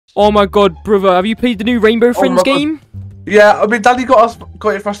Oh my god, brother, have you played the new Rainbow Friends game? Yeah, I mean, Daddy got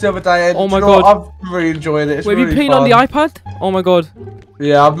it for us the other day, and oh my god, I've really enjoyed it. It's Wait, really have you played fun. on the iPad? Oh my god.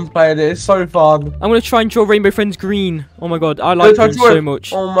 Yeah, I've been playing it. It's so fun. I'm gonna try and draw Rainbow Friends green. Oh my god, I like green so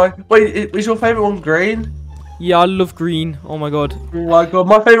much. Oh my, wait, is your favourite one green? Yeah, I love green. Oh my god. Oh my god,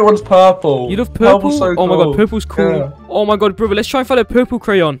 my favourite one's purple. You love purple? Purple's so oh my god, cool. purple's cool. Yeah. Oh my god, brother, let's try and find a purple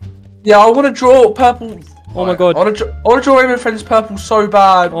crayon. Yeah, I want to draw purple. Oh my god. I want to draw Rainbow Friends purple so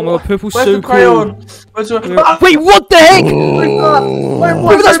bad. Oh my god, purple's Where's so the crayon? cool. Wait, what the heck?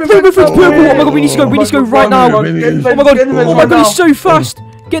 Brother, that's Rainbow Friends purple. Oh my god, we need to go. We need to go right now. Oh my god. Oh my god, he's so fast.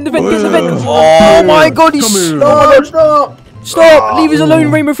 Get in the vent, get in the vent. Oh my god, he's Stop! Leave us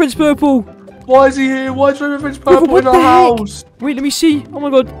alone, Rainbow Friends purple. Why is he here? Why is Rainbow Friends purple in our house? Wait, let me see. Oh my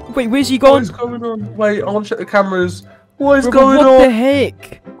god. Wait, where's he gone? What is going on? Wait, I want to check the cameras. What is Brother, going on? What the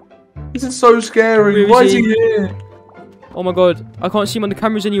heck? This is so scary. Why is he here? Oh my god, I can't see him on the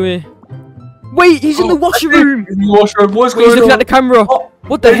cameras anywhere. Wait, he's in the washroom. In the washroom. What's Wait, going he's looking on? at the camera.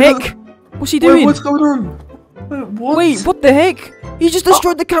 What the heck? What's he doing? Wait, what's going on? Wait, what? Wait, what the heck? He just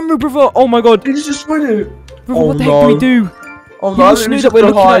destroyed the camera, brother. Oh my god. He just destroyed it. Brother, what the heck do we do? Oh He no, must know that we're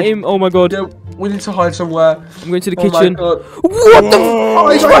looking at him. Oh my god. Yeah, we need to hide somewhere. I'm going to the Oh my kitchen. God. What the? Oh,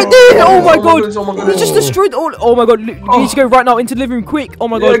 He's right there. Oh my god. goodness, oh my He goodness. just destroyed all. Oh my god. We need to go right now into the living room, quick. Oh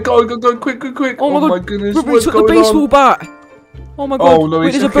my Yeah, god. go, quick. Oh my god. goodness, Brother, he what's took the going baseball on? bat. Oh my god. Oh no,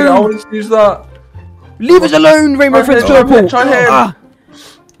 Wait, he's there's a taking it. I boom. want to use that. Leave us alone, Rainbow Friends purple. Try him. Ah.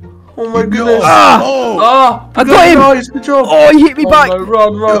 Oh my goodness. I got him. Nice, good job. Oh, he hit me back. No,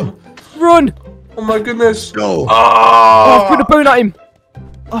 run. Run. Oh my goodness. Go. Oh, I threw the bone at him.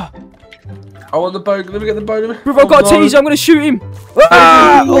 I want the bone. Let me get the bone. Brother, I've got a taser. I'm going to shoot him.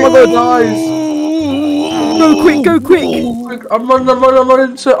 Ah. Oh my god, nice. Go quick. I'm running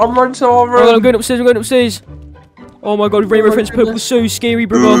to our room. I'm going upstairs. Oh my god, Rainbow Friends purple is so scary,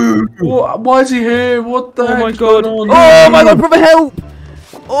 brother. Why is he here? What the heck my is god. going on? Oh my god, brother, help.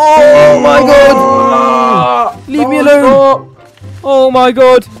 Oh my god. Leave me alone. Oh my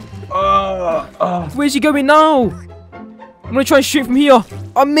god. Where's he going now? I'm going to try and shoot from here.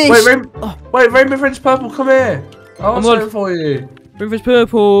 I missed. Wait, Rainbow Friends purple, come here. I'm I'm waiting for you. Rainbow Friends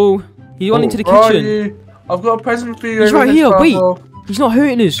purple. He's gone into the Where are kitchen. you? I've got a present for you. He's right here. Rainbow Wait. Friends purple. He's not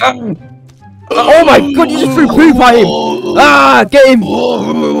hurting us. Oh my god, you just threw poop at him. Ah, get him.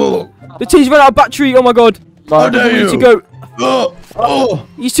 The tea's run out of battery. Oh my god. How We dare need to you? go.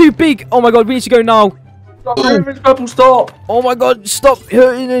 He's too big. Oh my god, we need to go now. Rainbow Friends purple, stop. Oh my god, stop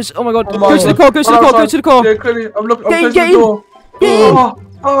hurting us. Oh my god. Oh Go to the car, go to the car, go to the car. Yeah, clearly. I'm looking. Get in.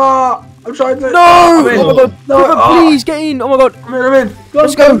 I'm trying to. No! Oh my god. No. Brother, please get in. Oh my god. I'm in.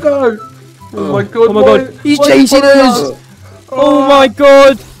 Let's go. Go. Oh my god. Oh my god. He's chasing us. Oh my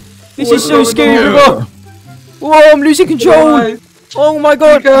god. This is so scary, brother. Whoa, I'm losing control. Why? Oh my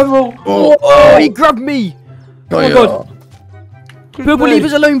god. Be careful. Oh, he grabbed me. Oh my god. Purple, leave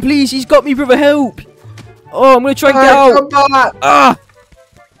us alone, please. He's got me, brother. Help. Oh, I'm going to try and get out. Come back. Ah.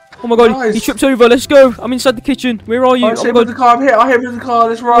 Oh my god, Nice. he tripped over. Let's go. I'm inside the kitchen. Where are you? I Oh hit my him with god. the car. I hit him with the car.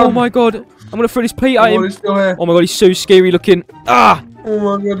 Let's run. Oh my god. I'm going to throw this plate at him. He's still here. Oh my god, he's so scary looking. Ah. Oh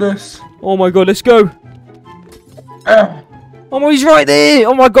my goodness. Oh my god, let's go. Oh my, he's right there.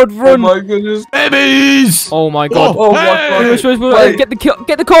 Oh my god, Oh run. my goodness. Babies! Oh my god. Oh my god. Wait, get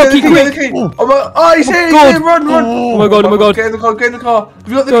the car key, quick. Oh, he's here. God. He's here. Run. Oh my god, oh my god. Get in the car. Get in the car. Have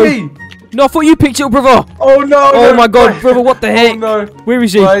you got the Go. key? No, I thought you picked it up, brother. Oh no. Oh no. my god, brother, what the heck? Oh no. Where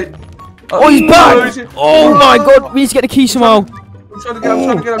is he? Right. Oh, he's back. Oh my god, we need to get the key somehow. I'm trying to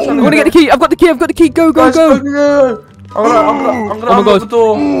get. I'm gonna get the key. I've got the key. Go. Guys, go. I'm gonna Oh my unlock god. the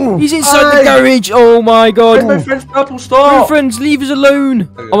door. He's inside the garage. Oh my god. My friend's purple, My stop. friends, leave us alone.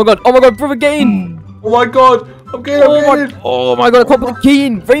 Oh my god, brother, get in. Oh my god. I'm getting in. Oh my god, I can't put the key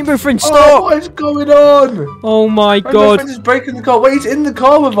in. Rainbow friend, Oh, stop. what is going on? Oh my My god. friend is breaking the car. Wait, he's in the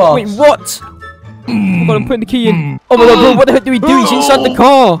car with us. Wait, what? Oh my god, I'm putting the key in. Oh my god, bro, what the heck do we do? He's inside the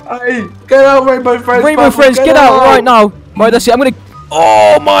car. Hey, get out, Rainbow Friends. Rainbow Purple, friends, get out right now. Right, that's it. I'm gonna.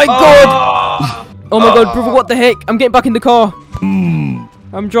 Oh my god. Oh my god, brother, what the heck? I'm getting back in the car.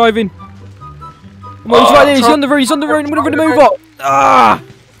 I'm driving. Oh my god, he's right there. He's on the road. He's on the road. I'm gonna run him over. Ah.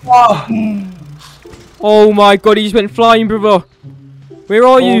 Oh my god, he just went flying, brother. Where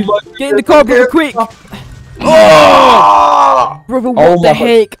are you? Get in the car, brother, quick. Oh! Brother, what the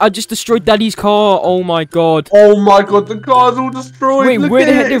heck? I just destroyed Daddy's car. Oh my god. Oh my god, the car's all destroyed. Wait, Look where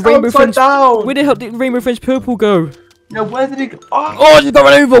the at heck it, did it's Rainbow upside Friends? down. Where the hell did Rainbow Friends Purple go? Yeah, where did he go? Oh, I just got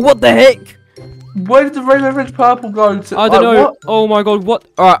run over. What the heck? Where did the Rainbow Friends Purple go to? I don't know. What? Oh my god, what?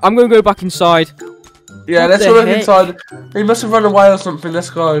 Alright, I'm gonna go back inside. Yeah, What let's the go look heck? inside. He must have run away or something. Let's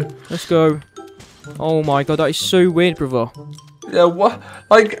go. Let's go. Oh my god, that is so weird, brother. Yeah, what?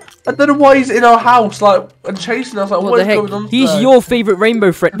 Like, I don't know why he's in our house, like, and chasing us. Like, What the heck? going on He's today? your favourite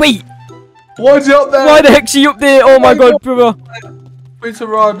rainbow friend. Wait! Why is he up there? Why the heck's he up there? Oh my god, brother. We need to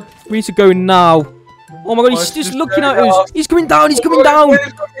run. We need to go now. Oh my god, he's just looking at us. He's coming down, he's coming down.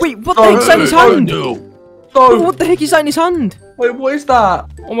 Wait, what the heck's that in his hand? Bro, what the heck is that in his hand? Wait, what is that?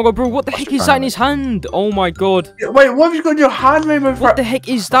 Oh my god, bro, what the heck is that in his hand? Oh my god. Yeah, wait, what have you got in your hand, Rainbow? What the heck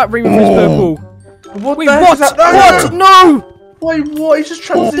is that, Rainbow Friends Purple? What Wait, the heck what? is that? What? No! Wait, what? He's just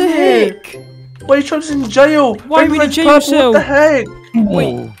trapped What us the in here. heck? Wait, he's trapped us in jail. Why are we in a Rainbow jail Friends cell? Purple, what the heck?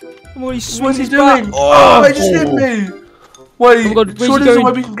 Wait. Oh, he's What's swinging he his back. doing? Oh, he just hit me. Wait, Oh my god, where's surely he there's a going?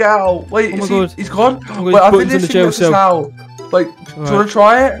 way we can get out. Wait, Oh my is god. he's gone? Oh my Wait, god, I he's think put him in this the thing jail gets us cell. out. Wait, do you Alright. want to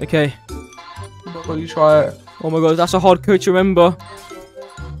try it? Okay. Well, you try it. Oh my god, that's a hard code to remember.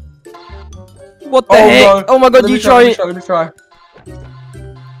 What the Oh, heck? no. Oh my god, Let you me try it. Let me try.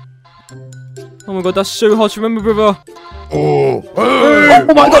 Oh my god, that's so hard to remember, brother. Oh, Oh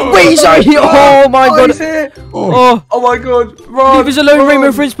my god, wait, he's out here. Oh my Oh, god. he's here. Oh, Oh my god, run. leave us alone, run.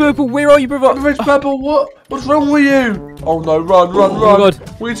 Rainbow Friends Purple. Where are you, brother? Rainbow Friends Purple, what? What's wrong with you? Oh no, run, run, Oh run. my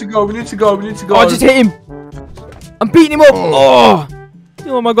god. We need to go, we need to go, we need to go. Oh, I just hit him. I'm beating him up. Oh.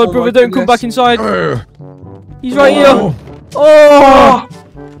 Oh my god, Oh brother, my don't come back goodness. inside. He's right here. Oh. Oh.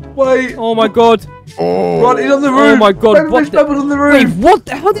 Wait, Oh my god. run, he's on the roof. Oh my god, Rainbow what Friends the- Purple's on the Wait, roof. what?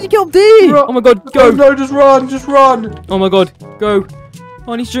 How did you get up there? Run. Oh my god, Oh go. no, just run, just run. Oh my god, go.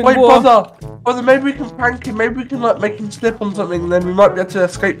 Oh, I need to drink Wait, water. brother, maybe we can prank him. Maybe we can like make him slip on something, and then we might be able to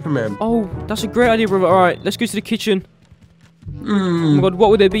escape from him. Oh, that's a great idea, brother. Alright, let's go to the kitchen. Oh my Hmm. god, what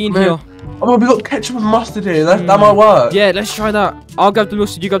would there be in Man. here? Oh, we got ketchup and mustard here. That might work. Yeah, let's try that. I'll grab the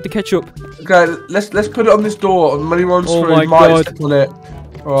mustard, you grab the ketchup. Okay, let's put it on this door. And when he runs Oh through, my he might God. step on it.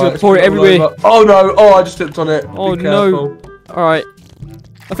 Alright, let's pour it put all everywhere. over. Oh no! Oh, I just slipped on it. Oh Be no. careful. Alright.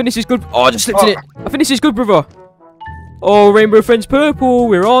 I think this is good. Oh, I just slipped in it. I think this is good, brother. Oh, Rainbow Friends Purple,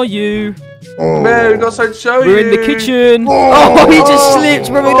 where are you? Man, we got something to show you. We're in the kitchen. Oh, he just slipped,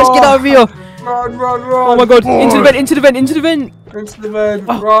 brother. Let's get out of here. Run, run, run. Oh my god, into the vent, into the vent, into the vent. Into the vent.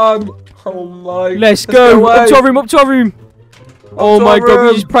 Run. Oh my. Let's go. away. Up to our room, up to our room. Oh to my our god, we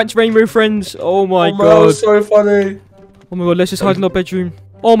room. just pranked Rainbow Friends. Oh my Oh my, that god. was so funny. Oh my god, let's just hide in our bedroom.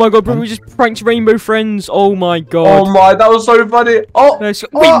 Oh my god, bro, we just pranked Rainbow Friends. Oh my Oh god. my, that was so funny. Oh. Let's go.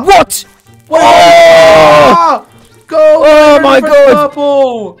 Oh. Wait, what? Wait. Oh! Ah! Go. Oh my Rainbow God.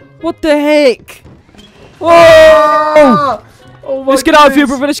 Purple. What the heck? Whoa! Ah! Oh my Let's get out of here,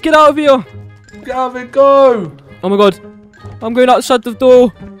 goodness. brother. Let's get out of here. Get out of it, go. Oh my god. I'm going outside the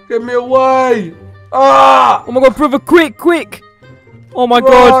door. Get me away. Ah! Oh my god, brother, quick, quick. Oh my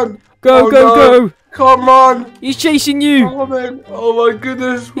god. Run. Go, Oh go, no. go. Come on. He's chasing you. Come on. Oh my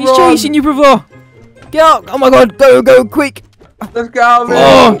goodness. He's chasing you, brother. Get out. Oh my god, go, go, quick. Let's get out of here.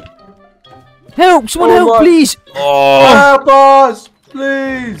 Oh. Help, someone Oh help, my- please. Oh. Help us,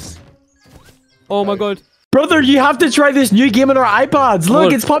 please. Oh my god. Brother, you have to try this new game on our iPods. Look,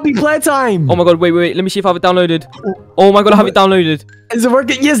 What? it's puppy playtime. Oh my god, wait, wait, let me see if I have it downloaded. Oh my god, I have it downloaded. Is it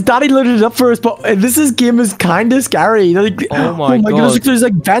working? Yes, Daddy loaded it up for us, but game is kind of scary. Like, Oh my goodness, God. look, there's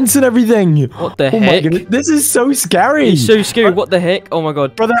like vents and everything. What the Oh my heck? goodness, this is so scary. It's so scary. What the heck? Oh my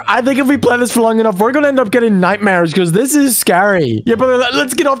god. Brother, I think if we play this for long enough, we're gonna end up getting nightmares because this is scary. Yeah, brother,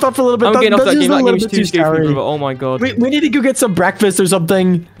 let's get off that for a little bit. I'm getting off that is game. a That little game's bit too scary for me, brother. Oh my god. We need to go get some breakfast or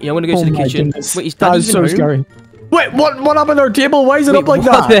something. Yeah, I'm gonna go Oh to the my kitchen. goodness. Wait, is That Daddy is even so home? scary. Wait, what happened to our table? Why is it Wait, up like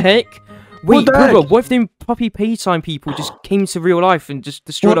what that? the heck? Wait, the brother, heck? what if them puppy playtime people just came to real life and just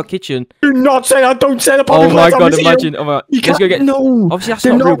destroyed our kitchen? Do not say that. Don't say that. Oh my playtime. god, You see, imagine. Oh my, You let's go can't- get. No, Obviously, that's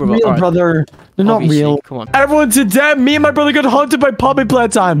they're not real, brother. Alright. brother. They're not Obviously, real. come on. Everyone, today, me and my brother got haunted by puppy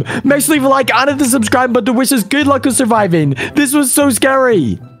playtime. Make sure to leave a like and hit the subscribe button to wish us good luck with surviving. This was so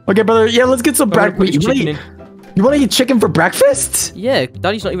scary. Okay, brother. Yeah, let's get some I'm gonna put breakfast. this chicken in. You want to eat chicken for breakfast? Yeah,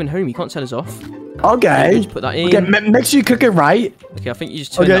 Daddy's not even home. He can't tell us off. Okay. Just put that in. Okay, make sure you cook it right. Okay, I think you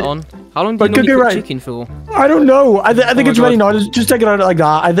just turn Okay. that on. How long do you But cook normally it cook right. chicken for? I don't know. I think my it's ready God. now. Just take it out like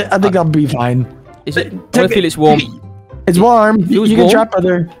that. I think that'll be fine. Is it? I Take wanna feel it's warm. It's warm. Feels You can warm? try it,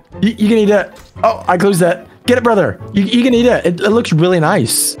 brother. You can eat it. Oh, I closed that. Get it, brother. You can eat it. It looks really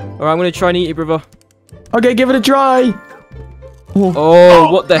nice. Alright, I'm gonna try and eat it, brother. Okay, give it a try.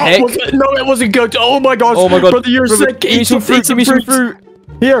 Oh, what the heck? No, it wasn't good. Oh my gosh. Oh my god. Brother, you're Brother, sick. Give me Eat some fruit. Give me some fruit.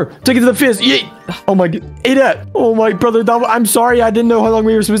 Here, take it to the fist. Eat. Oh my god. Eat it. Oh my brother. I'm sorry. I didn't know how long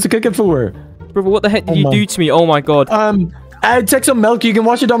we were supposed to cook it for. Brother, what the heck did Oh you my- do to me? Oh my god. Take some milk. You can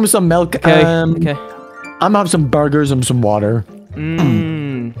wash it down with some milk. Okay. Okay. I'm gonna have some burgers and some water.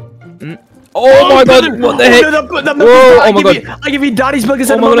 Oh my brother. god. What the heck? No, that milk Whoa, is bad. oh my I give you Daddy's milk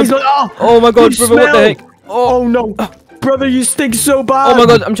instead Oh of my mommy's god. milk. Oh my god, you brother, what the smell. heck? Oh no. Brother, you stink so bad. Oh my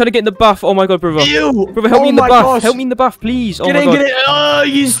god, I'm trying to get in the bath. Oh my god, brother. Ew. Brother, help me in the my bath. gosh. Help me in the bath, please. Oh Get my in, god. get in. Oh,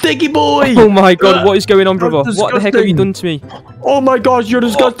 you stinky boy. Oh my god, what is going on, That's brother? What the heck have you disgusting. done to me? Oh my gosh, you're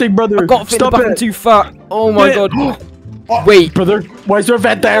disgusting, brother. I got fit in the Stop bath. I'm it. too fat. Oh my Get god. it. Oh, Wait. brother, why is there a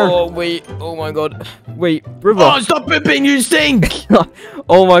vent there? Oh wait. Oh my god. Wait, brother. Oh, stop pooping, you stink.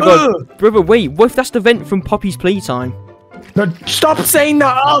 Oh my god. Brother, wait. What if that's the vent from Poppy's playtime? No, stop saying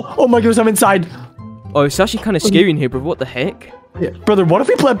that. Oh my goodness, I'm inside. Oh, it's actually kind of scary in here, brother. What the heck? Yeah, brother, what if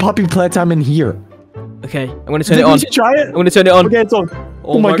we play Poppy Playtime in here? Okay, I'm gonna turn it on. We should try it. I'm gonna turn it on. Okay, it's on.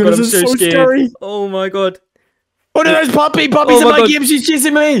 Oh my god, goodness, I'm this so is so scared. scary. Oh my god. Oh no, there's Poppy. Poppy's Oh in my my god. game. She's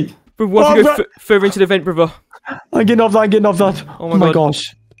chasing me. Brother, what if we go further into the vent, brother? I'm getting off that. I'm getting off that. Oh my god.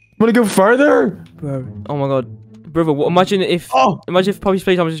 gosh. Want to go further? Bro. Oh my god. Brother, imagine if Oh. Poppy's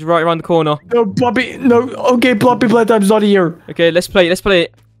playtime was just right around the corner. No, Poppy. No. Okay, Poppy Playtime's not here. Okay, let's play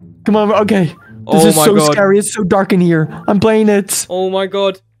it. Come on. Okay. Oh This is my so god. scary. It's so dark in here. I'm playing it. Oh my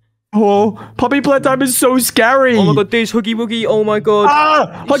god. Oh, Poppy Playtime is so scary. Oh my god, there's Huggy Wuggy. Oh my god.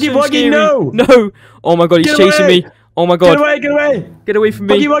 Ah, He's Huggy so Wuggy, scary. no. No. Oh my god, he's Get chasing away. me. Oh my god. Get away, get away. Get away from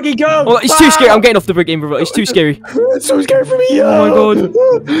me. Huggy Wuggy, go. Oh, it's too scary. I'm getting off the brick game, brother. It's too scary. It's so scary for me. Oh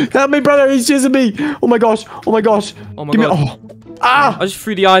my god. Help me, brother. He's chasing me. Oh my gosh. Oh my gosh. Oh my Give god. me. Oh. Ah. I just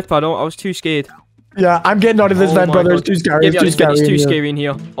threw the iPad. I was too scared. Yeah, I'm getting out of this Oh vent, my brother. god. It's too scary. Get me out It's of too this vent. scary. It's too scary in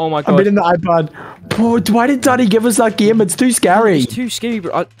here. Oh my I'm god. getting the iPad. Bro, why did Daddy give us that game? It's too scary. It's too scary,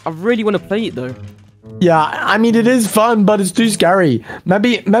 bro. I really want to play it though. Yeah, I mean it is fun, but it's too scary.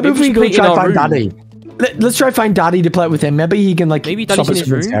 Maybe if we we should go play it in try our find room. Daddy. Let's try find Daddy to play with him. Maybe he can like Maybe stop Daddy's us in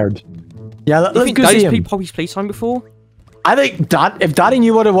from his being room? scared. Yeah, You let's think go see Daddy's him. played Poppy's playtime before? I think if Daddy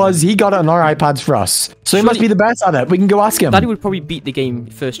knew what it was, he got it on our iPads for us. So he must be the best at it. We can go ask him. Daddy would probably beat the game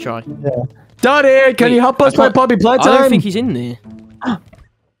first try. Yeah. Daddy, can Wait, you help us play Poppy Playtime? I don't think he's in there.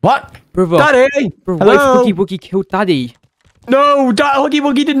 What? Brother. Daddy! Bro, what if Hello? Huggy Wuggy killed Daddy? No, Huggy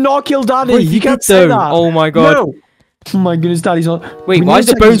Wuggy did not kill Daddy. Wait, you he can't did say though. that. Oh my god. No. Oh my goodness, Daddy's not. Wait, why is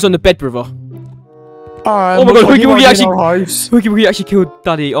the bones on the bed, brother? Oh my god, Huggy Wuggy actually- House. Huggy Wuggy actually killed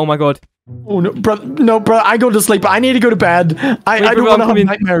Daddy. Oh my god. Oh no, bro, I go to sleep. I need to go to bed. I don't brother, want to I'm have coming.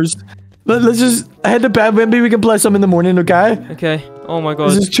 nightmares. Let's just head to bed. Maybe we can play some in the morning, okay? Okay. Oh my god.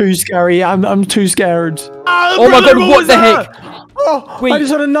 This is too scary. I'm too scared. Oh my god, what the heck? Oh, Wait. I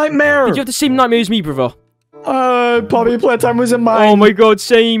just had a nightmare. Did you have the same nightmare as me, brother? Poppy Playtime was in mine. Oh my god,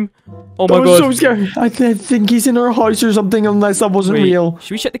 same. Oh my That was god. so scary. I think he's in our house or something, unless that wasn't Wait, real.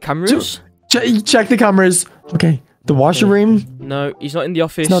 should we check the cameras? Check the cameras. Okay, the washroom. No, he's not in the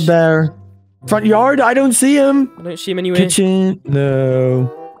office. It's not there. Front yard. I don't see him. I don't see him anywhere. Kitchen.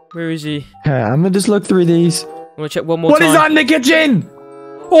 No. Where is he? Okay, I'm gonna just look through these. I'm gonna check one more What time. is that in the kitchen?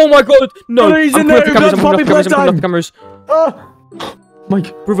 Oh my god! No! Brother, he's I'm in pulling up there. the cameras, I'm pulling up Poppy the cameras, I'm pulling up the Playtime. cameras. Oh,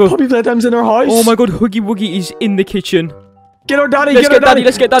 Mike. Brother. Poppy Playtime's in our house. Oh my god, Huggy Wuggy is in the kitchen. Get our daddy. Let's get our get Daddy,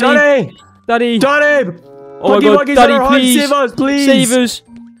 let's get Daddy. Daddy. Daddy! Daddy. Oh my Huggy god, Wuggy's in Daddy, our house. please! Save us, please. Save us!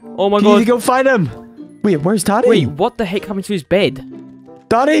 Oh my You need to god. go find him. Wait, where's Daddy? Wait, what the heck happened to his bed?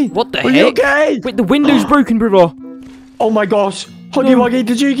 Daddy. What the Are heck? you okay? Wait, the window's broken, brother. Oh my gosh. Huggy No. Wuggy,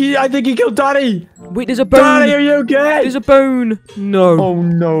 did you? I think he killed Daddy. Wait, there's a bone. Daddy, are you okay? There's a bone. No. Oh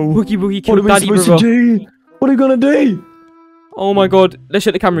no. Huggy Wuggy What are killed we Daddy, supposed brother. to do? What are we gonna do? Oh my god. Let's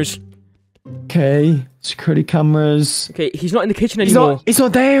check the cameras. Okay, security cameras. Okay, he's not in the kitchen He's anymore. not. He's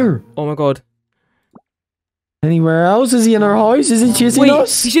not there. Oh my god. Anywhere else? Is he in our house? Is he chasing Wait,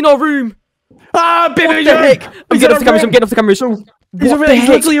 us? he's in our room. Ah, baby, What the heck? I'm getting off the cameras. I'm getting off the cameras. He's What over the there. He's heck?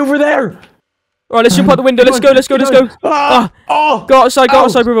 literally over there. Alright, let's jump out the window. Let's go. Let's go. Let's go. Ah, oh, Go outside. Go Ow.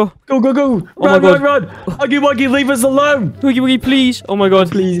 outside, brother. go, go, go. Oh my Run, God. run, run. Huggy Wuggy, leave us alone. Huggy Wuggy, please. Oh my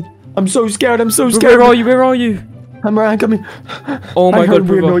god. Please. I'm so scared. I'm so scared. Where are you? Where are you? I'm right. Coming. Oh my I heard god,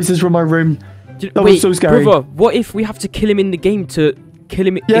 weird brother. noises from my room. That Wait, was so scary. brother, what if we have to kill him in the game to kill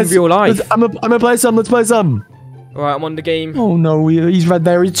him Yes, in real life? I'm gonna play some. Let's play some. Alright, I'm on the game. Oh no, he's right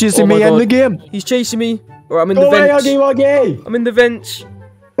there. He's chasing Oh my me in God. the game. He's chasing me. Alright, I'm in Go the away, vents. Huggy Wuggy. I'm in the vents.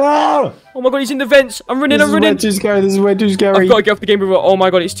 Ah! Oh my god, he's in the vents. I'm running. This I'm is way running. too scary. This is way too scary. I've got to get off the game, brother. Oh my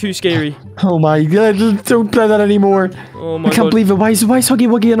god, it's too scary. Oh my god, don't play that anymore. Oh my I can't god. believe it. Why is Huggy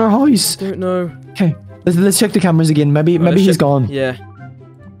Wuggy in our house? Don't know. Okay, let's check the cameras again. Maybe Right, let's he's check- gone. Yeah.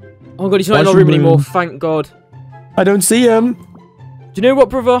 Oh my god, he's not in our Washroom room anymore. room. Thank god. I don't see him. Do you know what,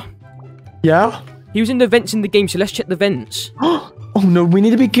 brother? Yeah? He was in the vents in the game, so let's check the vents. Oh no, we need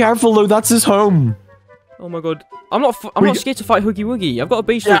to be careful though. That's his home. Oh my god. I'm not scared to fight Huggy Wuggy. I've got a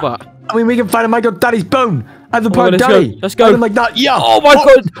baseball bat. I mean, we can find him. I got Daddy's bone. I have the Oh my part God, let's Daddy. go. Let's go. I have him like that. Yeah. Oh my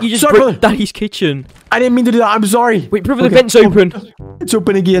god, you just sorry, broke brother. Daddy's kitchen. I didn't mean to do that. I'm sorry. Wait, brother, the Okay. vent's open. It's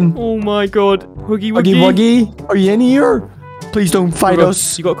open again. Oh my god. Huggy Huggy Wuggy. Wuggy, are you in here? Please don't fight Brother,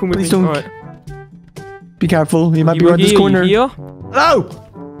 us. You gotta come with Please me. don't. Alright. Be careful. He might be around this corner. Here? No!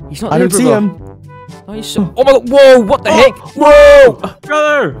 He's not I there, don't see brother. him. Oh my god, whoa, what the heck? Whoa!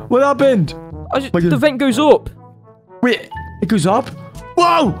 Brother, what happened? The vent goes up. Wait, it goes up?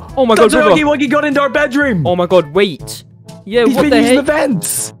 Whoa! Oh my god, Dr. brother. Huggy Wuggy got into our bedroom. Oh my god, wait. Yeah, He's what been the using heck? the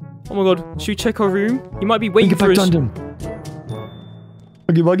vents. Oh my god, should we check our room? He might be We waiting can for back us. to him.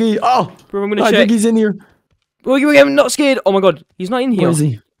 Huggy Wuggy. Oh! Bro, I'm gonna I check. think he's in here. I'm not scared. Oh my god, he's not in here. Where is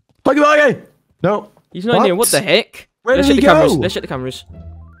he? Huggy Wuggy! No. He's not in here. What the heck? Where Let's did check he the cameras. go? Let's check the cameras.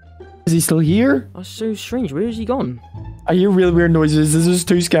 Is he still here? That's so strange. Where is he gone? I hear real weird noises. This is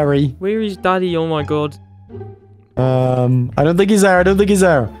too scary. Where is Daddy? Oh my god. I don't think he's there. I don't think he's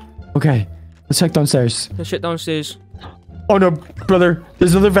there. Okay. Let's check downstairs. Let's check downstairs. Oh no, brother.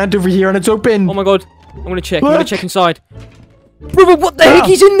 There's another vent over here and it's open. Oh my god. I'm gonna check. I'm Look. gonna check inside. Brother, what the heck?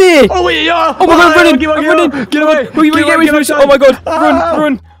 He's in there! Oh wait, yeah! Oh my god, I'm running! Get I'm running! Get away! Get away from us! Oh my god!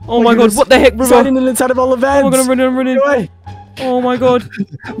 Run! Oh my god, what the heck, brother? Hiding inside of all the vents! Oh my god, I'm running! Get away! Oh my god!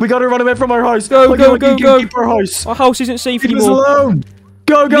 We gotta run away from our house! Go! Keep our house! Our house isn't safe Leave us anymore! alone!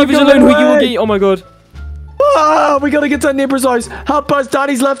 Go! Leave us alone, Huggy Wuggy! Oh my god! Ah, we gotta get to our neighbor's house! Help us!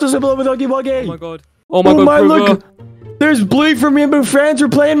 Daddy's left us alone with Huggy Wuggy! Oh my god! Oh my god, brother! Look! There's Blue from Rainbow Friends! We're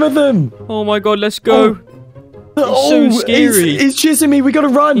playing with him! Oh my god, let's go! Oh, so scary. He's chasing me. We gotta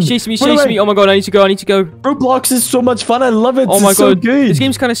run. He's chasing me. Oh my god, I need to go. Roblox is so much fun. I love it. Oh my it's so god. good. This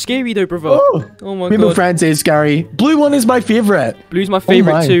game's kind of scary though, brother. Oh my Rainbow god. Friends is scary. Blue one is my favorite. Blue's my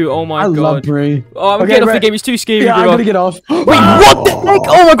favorite too. Oh my god. I love Blue. Oh, I'm getting off the game. It's too scary, Yeah, brother. I'm gonna get off. Wait, what the heck?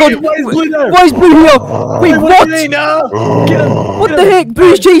 Oh my god. Why is Blue there? Why is Blue here? Wait, what? No. Get him. What the heck?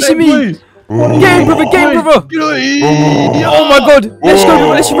 Blue's chasing me. Get him, brother. Oh my god. Let's go, brother.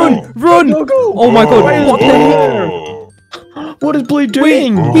 Let's run. Go. Oh my god. What the heck? What is Blue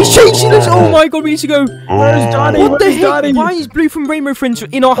doing? Wait, he's chasing us! Oh my god, we need to go! Where's Daddy? What the heck? Daddy? Why is Blue from Rainbow Friends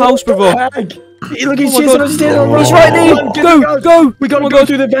in our house, brother? Look, he's Oh my chasing god. us. He's right there! Go! We gotta go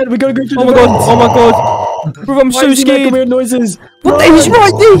through the vent. We gotta go through the Oh my vent. god! Oh my god! Brother, I'm Why so is he making scared! weird noises? What the? He's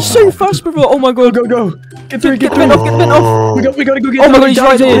right there! He's so fast, brother! Oh my god! Go. Get through. Get the vent off! Get the vent off! We gotta go get. Oh my god, he's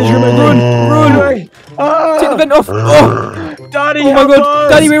right there! Run. Run! Take the vent off! Oh! Daddy, Oh my god!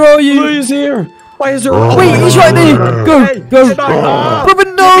 Daddy, where are you? Blue is here. Why is there? Wait, he's right there! Go! Hey, Go! sit back.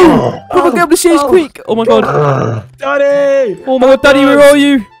 Brother, no! Brother, get up the stairs quick! Oh my god! Daddy! Oh my god, Daddy, where are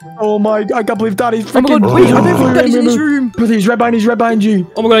you? Oh my! I can't believe Daddy's Oh my freaking. god, wait, I don't think Daddy's in his room! Brother, he's right behind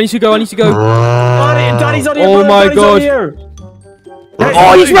you. Oh my god, I need to go! Daddy's not here. Oh brother, my Daddy's god. not here.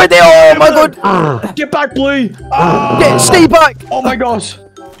 Oh, he's right there! Oh my god! Get back, Blue! Stay back! Oh my gosh!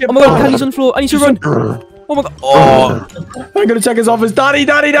 Get Oh my god, back. Candy's on the floor. I need to run. Oh my god. Oh! I'm gonna check his office. Daddy!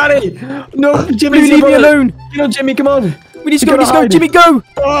 No, Jimmy, Leave me alone! You know, Jimmy, come on. We need to We go, gotta hide. Jimmy, go!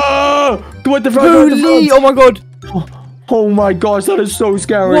 Go at the front. Holy! Oh my god! Oh my gosh, that is so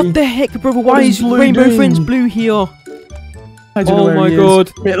scary. What the heck, brother? Why What is is Blue Rainbow doing? Friends Blue here? I don't know Oh where my he is.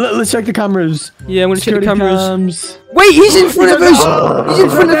 god. Wait, let's check the cameras. Yeah, I'm gonna check the Security cameras. cams. Wait, he's in front of us! He's in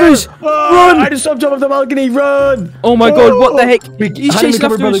front of us! Run! Run! I just jumped off the balcony. Run! Oh my god, what the heck? Wait, He's hide in the chasing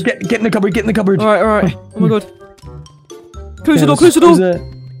cupboard, after us. brother. Get in the cupboard. Get in the cupboard. Alright. Oh my god. Close the door, Close close the door!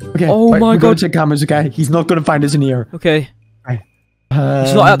 it. Okay. Oh right, my we're gonna god. check cameras. Okay. He's not gonna find us in here. Okay. Right.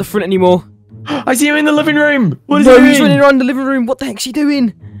 He's not out the front anymore. I see him in the living room. What is No, he he's doing? running around the living room. What the heck's he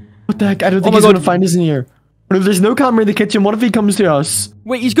doing? What the heck? I don't think my he's god. gonna find us in here. But if there's no camera in the kitchen, what if he comes to us?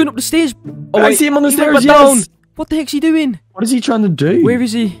 Wait, he's going up the stairs. Oh, I wait, see him on the he went stairs, back down. yes. What the heck's he doing? What is he trying to do? Where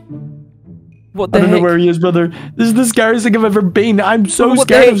is he? What the I don't heck? know where he is, brother. This is the scariest thing I've ever been. I'm so What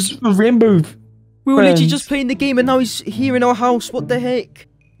the scared heck? of Rainbow. We were literally Friends. just playing the game and now he's here in our house. What the heck?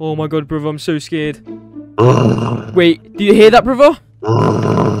 Oh my god, brother, I'm so scared. Wait, do you hear that, brother?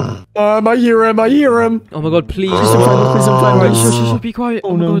 I hear him. I hear him. Oh my god, please. Please don't find us. Please don't find Alright, us. shush, be quiet.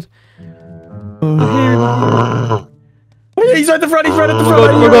 Oh, my no. god. I hear him. Oh, yeah, he's at the front. He's right at the Oh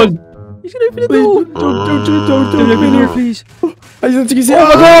front. my god. He's gonna open the door. Don't open the door, please. I don't think he's Oh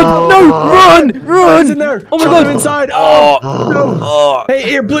my god! No! Run! He's in there. Oh my Shove god! him inside. Oh! No. Oh! Hey,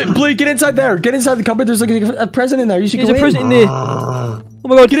 here, Blue, get inside there. Get inside the cupboard. There's like a present in there. You should There's go a in. present in there. Oh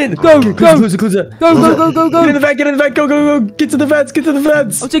my god! Get in. Go! Okay, Go! Close it. Close it. Go! Close Go! it. Go! Go! Get in Go! the vent. Get in the vent. Go! Go! Go! Get to the vents. Get to the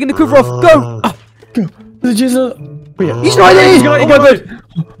vents. I'm taking the cover off. Go! Oh, Go. There's just a... Wait, he's right there! He's got it, Oh he my got god!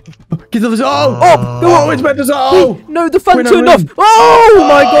 it. Get to the... Oh! Up! Go Oh, it's meant to... Oh! No, the fan Wait, no, turned no. off! Oh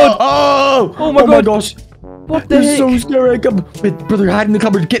my god! Oh! Oh my Oh my god. gosh! What the This is heck? so scary. Wait, brother, hide in the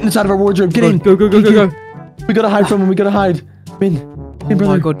cupboard. Get inside of our wardrobe. Get in. Go! Go! Go! Go! Go! We gotta hide from him. We gotta hide. In. In, Oh brother.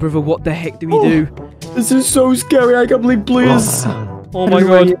 my god, brother! What the heck do we do? This is so scary. I can't believe Blue is... Oh my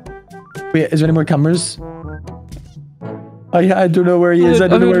god! Wait, is there any more cameras? I don't know where he is. I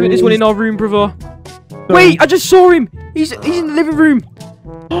don't know where he There's is. one in our room, brother. Wait, I just saw him. He's in the living room.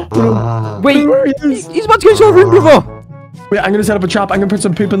 Wait, Where he is? he's about to go into our room, brother. Wait, I'm gonna set up a trap. I'm gonna put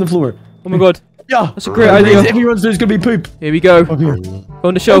some poop on the floor. Oh my god. Yeah. That's a great idea. If he runs, there's gonna be poop. Here we go. Up here. Go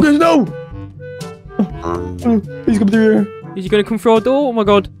on the Oh, shelf. there's no. He's coming through here. Is he going to come through our door? Oh my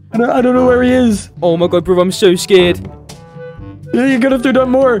god. I don't know where he is. Oh my god, brother, I'm so scared. Yeah, you're gonna have to do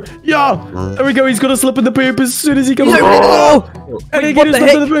more. Yeah. There we go. He's gonna slip in the poop as soon as he comes. Oh! And he What gonna the slip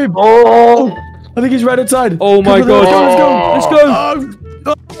heck? in the poop. Oh! I think he's right outside. Oh my Come on, god. Let's go. Let's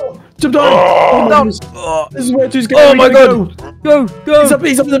go. Jump down. Oh, Down. goodness. Oh, This is way too scary. oh We my gotta god. go. Go.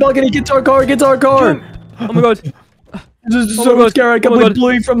 He's up in the balcony. Get to our car. Get to our car. Jump. Oh my god. This is Oh so my God. scary. I can't Oh my believe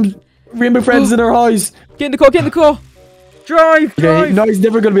Bluey from Rainbow Friends in our house. Get in the car. Get in the car. Drive. Okay, Drive. no, he's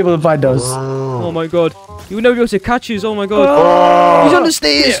never gonna be able to find us. Oh my god. You will never be able to catch us. Oh my god. Oh, He's on the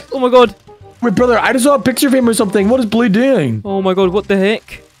stairs. Oh my god. Wait, brother, I just saw a picture of him or something. What is Bluey doing? Oh my god. What the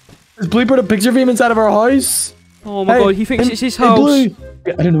heck? Has Bluey put a picture of him inside of our house? Oh my god. He thinks it's his Hey, house. Bluey.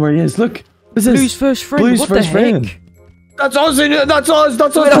 I don't know where he is. Look. What's this? Blue's first friend. Blue's what first the heck? friend. That's us. That's us.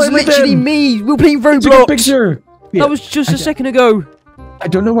 That's us. Wait, that's playing with literally him. me. We were playing Took a Roblox. picture. That was just a second ago. I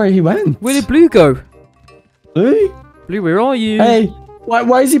don't know where he went. Where did Blue go? Bluey? Blue, where are you? Hey,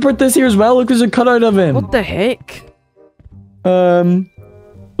 why is he put this here as well? Look, there's a cutout of him. What the heck?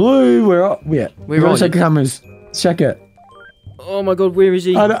 Blue, where are we at? Where We're are gonna check you? the cameras. Let's check it. Oh my god, where is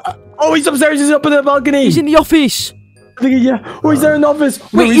he? Oh, he's upstairs. He's up in the balcony. He's in the office. I think yeah. Oh, he's there in the office.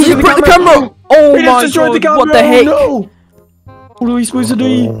 Wait, No, he's in broke the camera. Oh He my just destroyed the god, camera. what the heck? Oh, no. What are we supposed to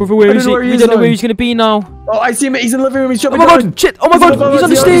do? Brother, where I is don't he? know where he We is don't know now. where he's gonna be now. Oh, I see him. He's in the living room. He's Oh jumping my down. god, shit! Oh my He's god, above he's us, on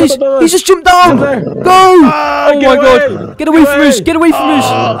the he's stairs. above us. He's just jumped down. He's there. Go! Ah, Oh get my away. god, get away from us! Get away from us!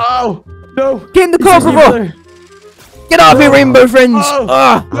 Oh, no. Get in the car, brother! Get out of here, Rainbow Friends! Oh.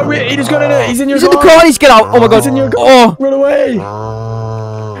 Ah! No, wait, he just got in it. He's in your He's in car. the car. He's get out! Oh my god! He's in your car. Oh! Run away.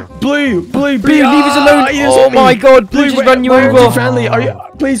 Blue, Blue, leave us alone! he just Oh hit me. my god, Blue just wait, ran you why aren't over! friendly? Are you?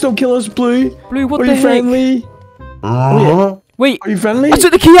 Please don't kill us, Blue. Blue, what Are the you heck? friendly? Wait, Are you friendly? I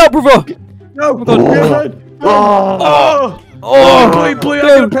took the key out, brother! No. my God. Oh. Oh! Blue, I Go,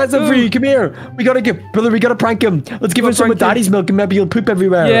 got a present for you. Come here. We gotta get, brother. We gotta prank him. Let's give him some of prank him. Daddy's milk, and maybe he'll poop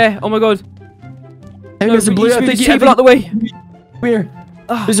everywhere. Yeah, oh my god. Hey, No, Mr. Blue, you I think table out the way. Come here.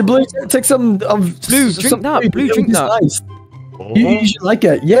 Mr. Blue, take some of Blue, some drink that. food. Blue, It'll drink be that. nice. You should like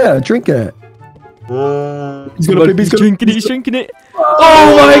it. Yeah, drink it. He's gonna poop. He's gonna drinking it, he's drinking it.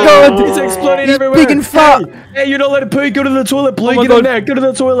 Oh my god! It's exploding He's everywhere. big and fat. Hey, you don't let it poop. Go to the toilet, Blue. Oh my Get in God. there. Go to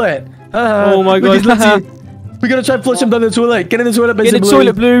the toilet. Oh my look, God. let's see. We gotta try to flush him down the toilet. Get in the toilet, Get in the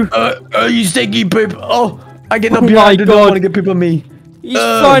toilet, Blue. You stinky poop. Oh, I get up Oh here. my I do not God. want to get poop on me. He's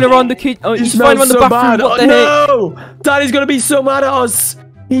flying around the kitchen. Oh, You he's smell flying around the so bathroom. bad. What the Oh heck? no! Daddy's gonna be so mad at us.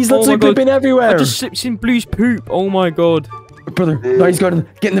 He's Oh literally my God. pooping everywhere. I just slipped in Blue's poop. Oh my god. Brother, no, he's going.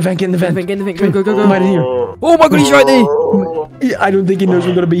 Get in the vent. Get in the vent. Get in the vent. Go, go, go, go. Come out of here. Oh my god, he's right there. Yeah, I don't think he knows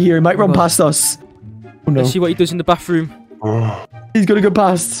we're gonna be here. He might run past us. Oh no. Let's see what he does in the bathroom. He's gonna go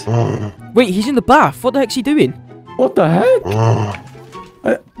past. Wait, he's in the bath. What the heck's he doing? What the heck?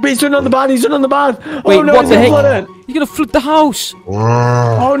 But he's turning on the bath. He's turning on the bath. Wait, oh no, what he's the gonna heck? flood it. He's gonna flood the house.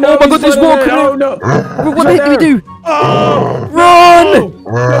 Oh no! Oh my he's God, there's flooding water it. coming Oh no! Bro, what the heck do we do? Oh! Run!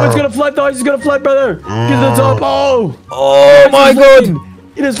 No, it's gonna flood the house. It's gonna flood, brother. Get to the top. Oh! Oh my god!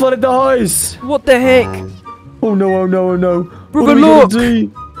 He just flooded the house. What the heck? Oh no! Oh no! Oh no! Brother, what are we gonna look. do?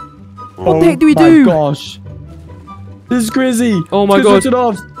 What the heck do we my do? Gosh! This is crazy. Oh my Let's God. switch it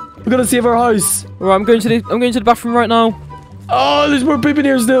off. We're gonna save our house. Alright, I'm going to the bathroom right now. Oh, there's more poop in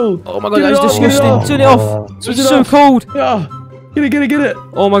here still. Oh my god, Get it that's off, get it disgusting. off. Turn it off. Switch It's it so off. cold. Yeah. Get it, get it, get it.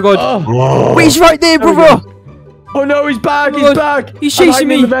 Oh my god. Oh, Wait, he's right there, There we brother. oh no, he's back. Oh He's God. back. He's I'm chasing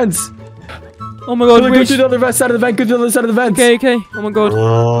hiding in me. the vents. Oh my Go god, to where's... the other side of the vent. Go to the other side of the vent. Okay, okay. Oh my god.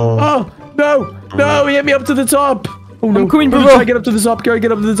 Oh, no. No, he hit me up to the top. Oh no. I'm coming, We're brother. trying to get up to the top. Gary,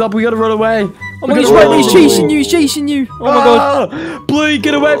 get up to the top. We gotta run away. Oh my god, he's right there. He's chasing you. He's chasing you. Oh my god. god. Blue,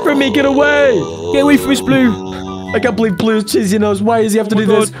 get away from me. Get away. Get away from us, Blue. I can't believe Blue's chasing us. Why does he have to Oh do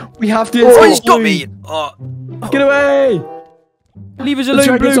my this? God. We have to. Oh, escape he's got Blue. me. Oh, Get away. leave us Let's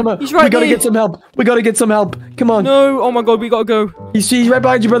try alone, to get some Blue. help. He's right We gotta there. get some help. We gotta get some help. Come on. No. Oh my god, we gotta go. He's right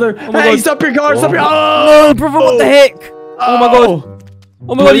behind you, brother. my Hey, God. stop your car. Stop your. No, brother, what the heck? Oh my god.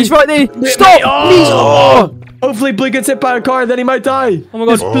 Oh my god, he's right there. Stop, Oh. please. Oh. Hopefully, Blue gets hit by a car, then he might die. Oh my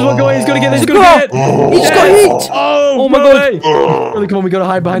god. There's one going. He's gonna get. He's There's a gonna get. car. He just got hit. Oh my no God. way. Really, come on. We gotta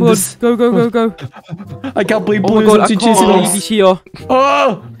hide Oh behind my god. this. Go, go, go, go. I can't believe Oh Blue my god, I is can't chasing believe us. he's here.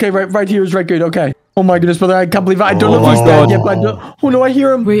 Oh, okay, right here is right good. Okay. Oh my goodness, brother, I can't believe it. I don't know Oh if he's my dead God. yet, but I don't. Oh no, I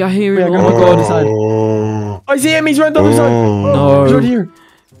hear him. Wait, I hear Wait, I him. gotta Oh my go on god. the side. I see him. He's right on the other side. Oh, No. he's right here.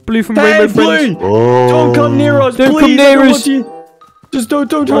 Blue from Hey, Rainbow Blue! Friends. Don't come near us, Don't please. come near I don't us. want you. Just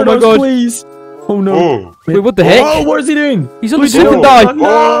don't Oh hurt my us, God. please. Oh no. Oh. Wait, what the heck? Oh, what is he doing? He's on the Blue, super no. die.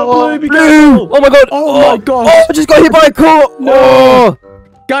 No, Blue, be Blue. careful. Oh my god. Oh my gosh. Oh, I just got hit by a car. Oh.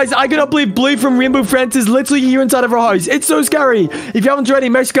 Guys, I cannot believe Blue from Rainbow Friends is literally here inside of our house. It's so scary. If you haven't already,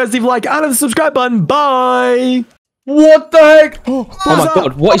 make sure guys leave a like and the subscribe button. Bye. What the heck? Oh my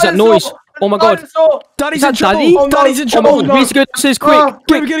god, what is that noise? Oh my god. Daddy's Is in that trouble. Daddy? Daddy's in Oh my trouble. god, we need to go downstairs quick. Ah.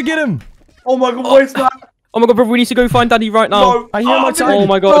 Wait, we're gonna get him. Oh my god, where's that? Oh my god, brother, we need to go find Daddy right now. No. I hear him outside. Oh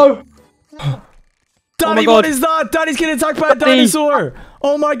my god. No. Daddy, God. what is that? Daddy's getting attacked by a Daddy. dinosaur.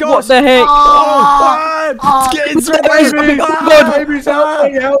 Oh my gosh. What the heck? It's Baby, God. babies, help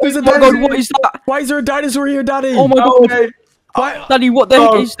me, help There's a me. Oh my god, what is that? Why is there a dinosaur here, Daddy? Oh my Help god. me. Why, Daddy, what the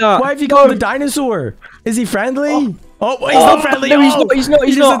heck is that? why have you got the dinosaur? Is he friendly? Oh, he's not friendly. no, he's Oh, not, he's not,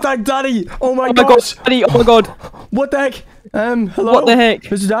 he's he just not. attacked Daddy. Oh my Oh my god, gosh. Daddy, oh my god. What the heck? Hello? What the heck?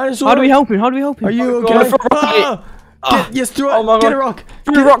 There's a dinosaur. How do we help him? How do we help him? Are you Oh okay? my God. Ah! Yes, throw it. Oh my Get a God. rock.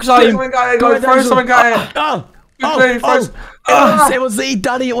 Throw rocks at him. Something got it, Go go, ahead, throw dinosaur. something got it. Ah! Quickly, throw- It wants to eat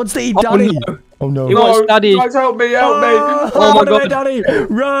Daddy. It wants to eat Oh, Daddy. no. Oh no. He wants Daddy. Guys, help me, help me. Oh my Run away, God. Daddy.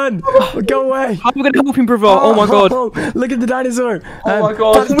 Run. Go away. How are we gonna help him, brother? Oh my god. Look at the dinosaur. Oh my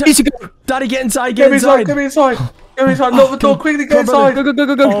God. We need to go. Daddy, get inside. Get Get me inside, inside. get me inside. Get me inside, lock the door, quickly get Come on, inside. Go, go, go,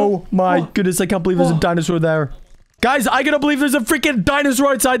 go, go. Oh my goodness, I can't believe there's a dinosaur there. Guys, I cannot believe there's a freaking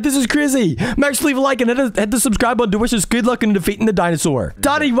dinosaur outside. This is crazy. Make sure to leave a like and hit the subscribe button to wish us good luck in defeating the dinosaur.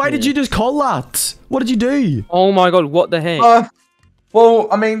 Daddy, why did you just call that? What did you do? Oh my god, what the heck? Well,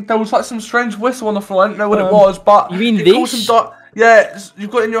 I mean, there was like some strange whistle on the floor. I don't know what it was, but You mean it caused this? some yeah,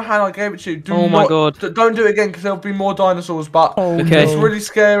 you've got it in your hand. I gave it to you. Do Oh my God. Don't do it again because there'll be more dinosaurs. But Oh, Okay. it's really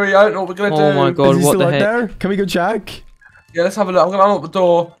scary. I don't know what we're gonna do. Oh my god, Is he what still the out heck? there? Can we go check? Yeah, let's have a look. I'm gonna unlock the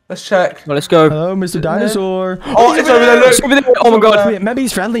door. Let's check. Well, let's go. Hello, Mr. Dinosaur. Oh, it's over there. Look. It's over there. Oh my god. Wait, maybe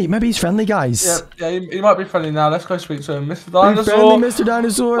he's friendly. Maybe he's friendly, guys. Yeah, he might be friendly now. Let's go speak to him, Mr. Are you Dinosaur. friendly, Mr.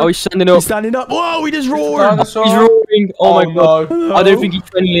 Dinosaur? Oh, he's standing up. He's standing up. Whoa, he just roared. Dinosaur. He's roaring. Oh my god. no. I don't think he's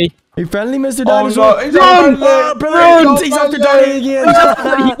friendly. Are you friendly, Mr. Oh Dinosaur? no, he's Run! unfriendly. Oh, brother, Run, he's after friendly. Daddy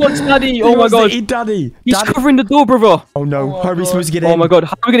again. He wants Daddy. He Oh my wants to god. eat Daddy. He's Daddy. covering the door, brother. Oh no, Oh, how are we God. supposed to get in? Oh my god.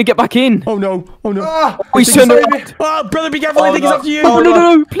 How are we gonna get back in? Oh no, oh no. Ah, Oh, he's he's turned saving around. me. Oh, brother, be careful. I Oh, think he's no. after you. Oh, no,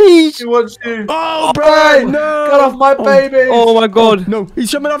 no, no, please. He wants you. Oh, brother, Hey, no. get off my baby. Oh my god. No, he's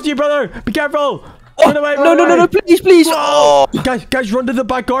coming after you, brother. Be careful. Oh, Run away, no, run no, no, away. no, please, please. Oh. Guys, run to the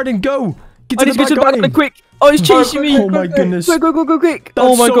back garden. Go. Get I to need the to go to back the garden. back quick. Oh, he's chasing me. Oh my goodness. Go, go, go, go, quick. That's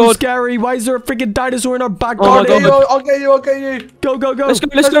Oh my so god. scary. Why is there a freaking dinosaur in our back Oh my garden? God. I'll get you. I'll get you. Go, go, go. Let's go,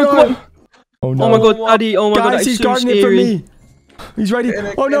 let's Let's go. go. Come on. Oh no. Oh my god, Daddy. Oh my god, Guys, that he's is so guarding it from scary. me. He's ready. Get in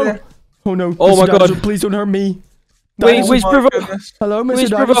it, Oh get in no. it. Oh no. Oh Mr. my God. Dinosaur, please don't hurt me. Wait, Dinosaur- where's Oh my brother? goodness. Hello, Mr. Where's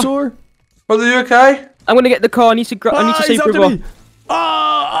brother? Dinosaur. Brother, you okay? I'm gonna get the car. I need to He's save after brother. me.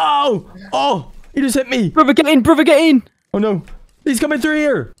 Oh, he just hit me. Brother, get in. Brother, get in. Oh no. He's coming through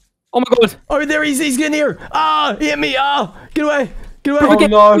here. Oh my god. Oh, there he's getting here. He hit me. Get away. Get away. Brother, get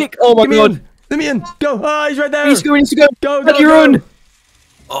no. quick. Oh my Let me god. in. Let me in. Go. He's right there. He needs to go. He needs to go. Go, Daddy, go. run.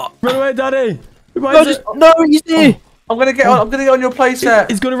 Run away, Daddy. Why No, is just it? no. He's there. I'm gonna get on. I'm gonna get on your playset.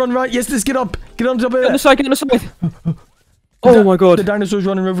 He's gonna run right. Yes, let's get up. Get on top of Get on the it. side. Get on the side. Oh my The god. dinosaur's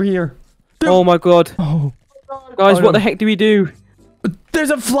running over here. Oh my god. Oh, Guys, Oh, what no. the heck do we do? there's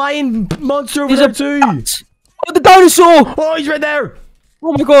a flying monster over There's there a too. Oh, the dinosaur. Oh, he's right there.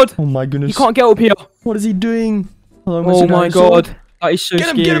 Oh my god. Oh my goodness. You can't get up here. What is he doing? Hello, Oh Mr. my Dinosaur. god. That is so Get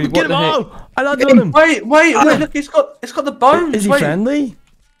him, scary. get him, What get him. the heck? Oh, I landed on him. Wait. Look, it's got the bones. Is he Wait. friendly?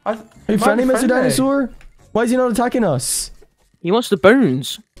 I- Are you he might friendly, be Mr. Dinosaur? Why is he not attacking us? He wants the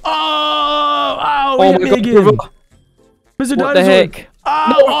bones. Oh, Oh he my hit me god, again. brother. Mr. What Dinosaur. the heck?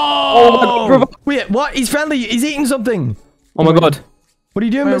 Oh, Oh my god, brother. Wait, what? He's friendly. He's eating something. Oh my god. What are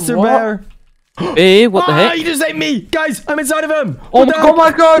you doing, Wait, Mr. what? Bear? Hey, what the Ah, heck? he just ate me. Guys, I'm inside of him. Oh What my the god. Oh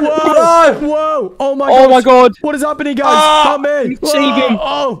my god! Whoa! No! Whoa! Oh my Oh gosh. my god. What is happening, guys? Ah! Help me! Save him.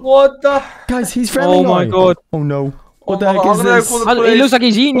 Oh, What the? guys, he's friendly Oh my now. god. Oh no! What Oh the my heck God, is I'm gonna this? call the It looks like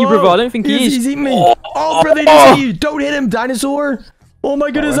he's eating you, brother. I don't think he is. He's eating me. Oh, brother, he just hit you. Don't hit him, dinosaur. Oh my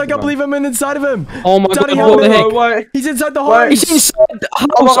goodness, I can't believe I'm inside of him. Oh my Daddy, god, help what the me. heck? No way. He's inside the Wait. He's house. inside the house.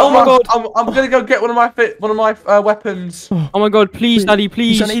 Oh my god. I'm gonna go get one of my weapons. Oh my god, please, Daddy, He's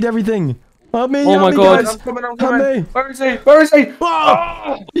please. trying to eat everything. Help me, Oh help my me, God. guys. I'm coming. Help Where me. is he? Where is he?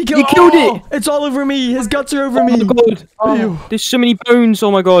 Oh, You killed it. It's all over me. His guts are over Oh my me. god. Ew. There's so many bones.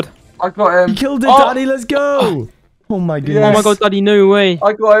 Oh my god. I got him. He killed it, Oh, Daddy. Let's go. Oh my goodness. Oh my god, Daddy, no way.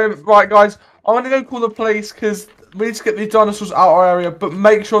 I got him. Right, guys. I'm gonna go call the police because we need to get these dinosaurs out of our area. But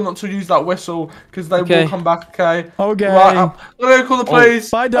make sure not to use that whistle because they Okay. will come back. Okay. Okay. Right. I'm gonna go call the police.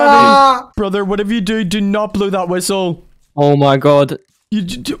 Bye, Daddy. Ah! Brother, whatever you do, do not blow that whistle. Oh my god.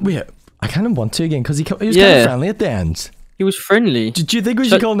 Wait, I kind of want to again because he was kind Yeah. of friendly at the end. He was friendly. Do you think we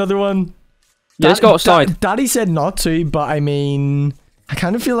So- should call another one? Yeah, let's go outside. Daddy said not to, but I mean, I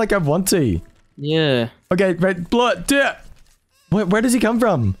kind of feel like I want to. Yeah. Okay, right, blow it. Do it. Where does he come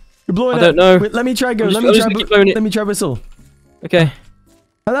from? You're blowing it. I don't know. Wait, let me try go. Let me try whistle. Okay.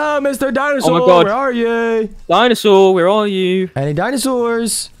 Hello, Mr. Dinosaur. Oh my God. Where are you? Dinosaur, where are you? Any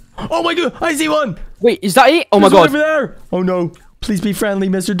dinosaurs? Oh my God, I see one. Wait, is that it? Oh There's my one God. over there. Oh no. Please be friendly,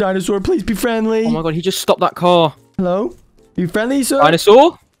 Mr. Dinosaur. Please be friendly. Oh my God, he just stopped that car. Hello? Are you friendly, sir?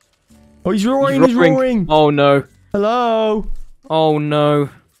 Dinosaur? Oh, he's roaring. He's roaring. Oh no. Hello? Oh no.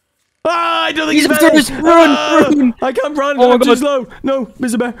 Ah, I don't think he's friendly. Run! I can't run. Oh my I'm too God. slow. No,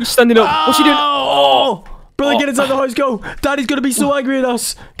 Mr. Bear. He's standing up. What's he doing? Oh! Brother, get inside the house. Go. Daddy's going to be so angry at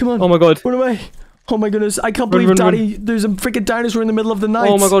us. Come on. Oh my God. Run away. Oh my goodness. I can't believe Daddy. There's a freaking dinosaur in the middle of the night.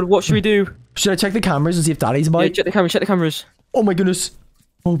 Oh my God, what should we do? Should I check the cameras and see if Daddy's about? Yeah, check the cameras. Oh my goodness.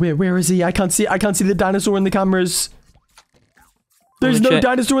 Oh, where is he? I can't see the dinosaur in the cameras. There's no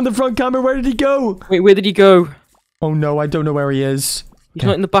dinosaur in the front camera. Where did he go? Wait, where did he go? Oh no, I don't know where he is. He's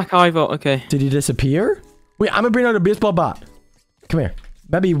not in the back either. Okay. Did he disappear? Wait, I'm gonna bring out a baseball bat. Come here.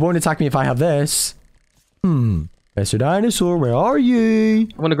 Maybe he won't attack me if I have this. Mr. Dinosaur, where are you?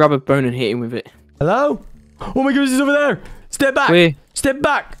 I'm gonna grab a bone and hit him with it. Hello? Oh my goodness, he's over there. Step back. Where? Step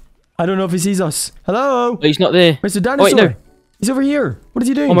back. I don't know if he sees us. Hello? Oh, he's not there. Mr. Dinosaur. Oh, wait, no. He's over here. What is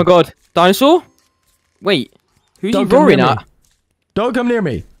he doing? Oh my God. Dinosaur? Wait. Who's he roaring at? Don't come near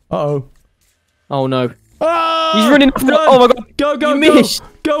me. Uh-oh. Oh no. Oh, he's running. Oh my God. Go, you missed.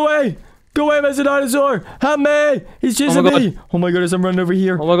 Go away. Go away, Mr. Dinosaur. Help me. He's chasing me. Oh my goodness, I'm running over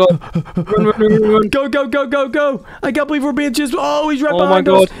here. Oh my God. Run. Go. I can't believe we're being chased. Oh, he's right behind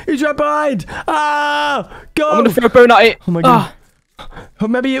us. He's right behind. Ah, go. I'm gonna throw a bone at it. Oh my God. Oh,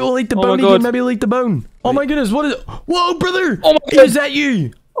 maybe it will eat the bone again. Maybe it'll eat the bone. Oh my goodness, what is it? Whoa, brother. Oh my God. Is that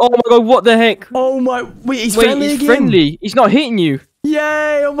you? Oh my God, what the heck? Oh my. Wait, he's friendly again. He's friendly. He's not hitting you.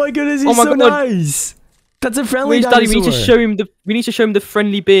 Yay. Oh my goodness, he's so nice. That's a friendly dinosaur. Daddy, we need to show him the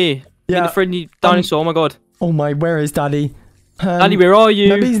friendly bear. Yeah. The friendly dinosaur. Oh my God. Oh my, where is Daddy? Daddy, where are you?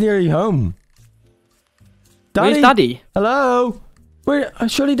 Maybe he's nearly home. Daddy? Where's Daddy? Hello? Where?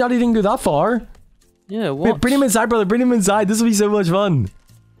 Surely Daddy didn't go that far. Yeah, what? Wait, bring him inside, brother. Bring him inside. This will be so much fun.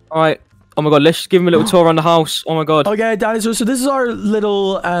 Alright. Oh my God, let's give him a little tour around the house. Oh my God. Okay, dinosaur. So this is our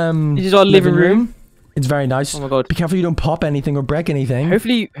little this is our living room. It's very nice. Oh my God. Be careful you don't pop anything or break anything.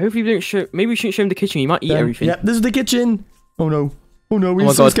 Hopefully we don't show. Maybe we shouldn't show him the kitchen. He might eat everything. Yeah, this is the kitchen. Oh no. Oh no,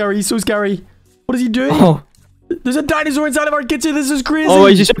 he's so scary. He's so scary. What is he doing? Oh. There's a dinosaur inside of our kitchen. This is crazy. Oh,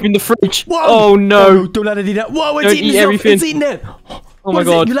 he's just opening the fridge. Whoa. Oh no. Don't let it eat it. Whoa, it's don't eating eat everything. It's eating it. Oh my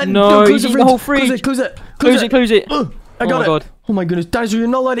God. No, he's eating the whole fridge. Close it. Close it. I got it. God. Oh my goodness, dinosaur, you're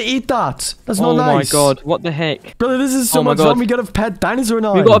not allowed to eat that. That's not nice. Oh my God, what the heck? Brother, this is so much fun. We got a pet dinosaur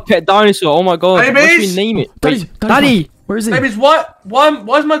now. We got a pet dinosaur. Oh my God. What should we name it? Daddy. Where is he? Babies, why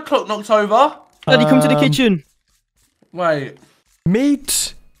is my clock knocked over? Daddy, come to the kitchen. Wait.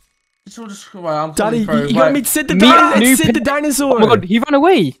 Meat. It's all just, wait, I'm Daddy, you got got me to sit the dinosaur. Oh my God, he ran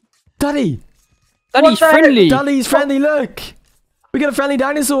away. Daddy, he's friendly. Daddy's friendly, look. We got a friendly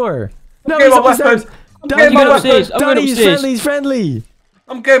dinosaur. No, he's upstairs. Daddy's friendly, he's friendly.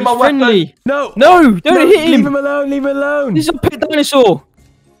 I'm getting my weapon. No, don't hit him. Leave him alone. This is a pet dinosaur.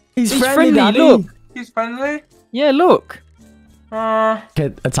 He's friendly, Daddy. Look. He's friendly? Yeah, look.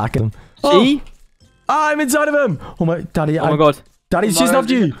 Okay, attack him. See? I'm inside of him. Oh my, Daddy. Oh my God. Daddy's chasing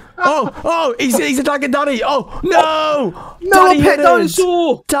after you. Oh, he's attacking Daddy. Oh, no. No, a pet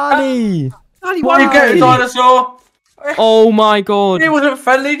dinosaur. Daddy. Daddy, why are you getting a dinosaur? Oh my God. He wasn't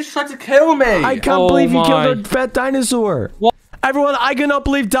friendly, he just tried to kill me. I can't believe you killed our pet dinosaur. What? Everyone, I cannot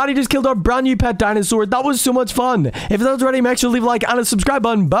believe Daddy just killed our brand new pet dinosaur. That was so much fun. If that's already, make sure to leave a like and a subscribe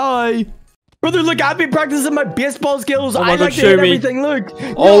button. Bye. Brother, look, I've been practicing my baseball skills. I like to hit everything. Look.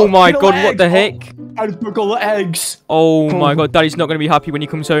 Oh my God, what the heck? I just broke all the eggs. Oh my God, Daddy's not going to be happy when he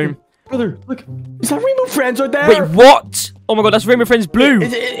comes home. Brother, look. Is that Rainbow Friends right there? Wait, what? Oh my God, that's Rainbow Friends blue.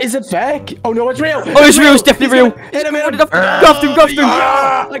 Is it fake? Oh no, it's real. Oh, it's real. It's definitely real. Hit him. Graft him.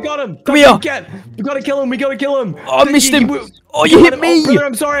 I got him. Come here. We gotta kill him. Oh, I missed him. Oh, you hit me. Oh, brother,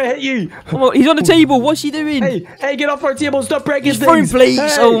 I'm sorry I hit you. Oh, he's on the table. What's he doing? Hey, get off our table. Stop breaking things. Phone, please.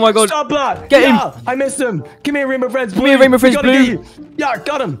 Hey, oh my God. Stop that. Get him. I missed him. Come here, Rainbow Friends blue. Come here, Rainbow Friends blue. Yeah,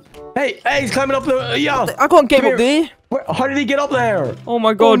 got him. Hey, he's climbing up the... yeah. I can't get him up there. How did he get up there? Oh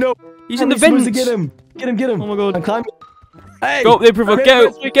my God. Oh, no. He's in the vents. Get him. Oh my God. I'm climbing. Hey. Go up there, Proof.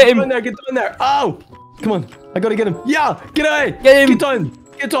 Get him. Get in there. Oh. Come on. I gotta get him. Yeah. Get away. Get him.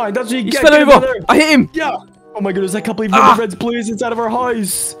 Get down. That's what you get. He fell over. I hit him. Yeah. Oh my goodness, I can't believe Rainbow Friends Blue is inside of our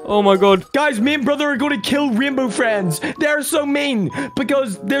house. Oh my god. Guys, me and brother are going to kill Rainbow Friends. They're so mean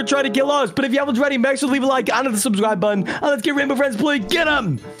because they're trying to kill us. But if you haven't already, make sure to leave a like and hit the subscribe button. And let's get Rainbow Friends Blue. Get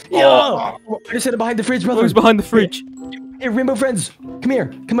them. Yeah. I just hid it behind the fridge, brother. Who's behind the fridge? Hey, Rainbow Friends, come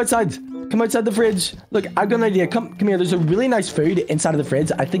here. Come outside. Come outside the fridge. Look, I've got an idea. Come here. There's a really nice food inside of the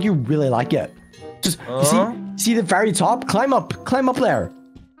fridge. I think you really like it. Just see the very top? Climb up there.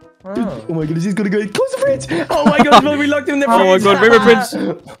 Oh my goodness, he's gonna go close the fridge. Oh my god, we locked him in the fridge. Oh my god, Rainbow Friends.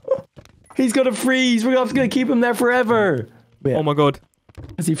 He's gonna freeze. We're gonna keep him there forever. Wait, oh my god.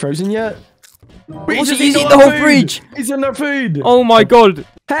 Is he frozen yet? Wait, he's eating the whole fridge. He's in our food. Oh my god.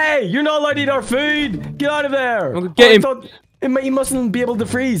 Hey, you're not allowed to eat our food. Get out of there. Get him. He mustn't be able to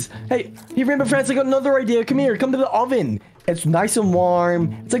freeze. Hey, Rainbow Friends, I got another idea. Come here. Come to the oven. It's nice and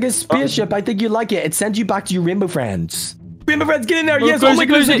warm. It's like a spaceship. I think you like it. It sends you back to your Rainbow Friends. Rainbow Friends, get in there. Yes, oh my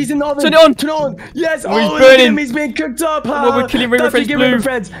goodness, he's in the oven. Turn it on. Turn it on. Yes, he's burning. He's being cooked up. We're killing Rainbow Friends Blue. Rainbow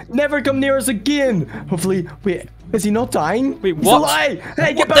Friends, never come near us again. Hopefully, wait, is he not dying? Wait, what? He's alive.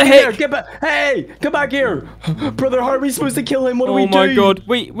 Hey, get back in there. Get back. Hey, come back here. Brother, how are we supposed to kill him? What do we do? Oh my god.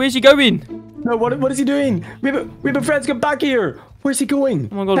 Wait, where's he going? No, what is he doing? Rainbow Friends, come back here. Where's he going?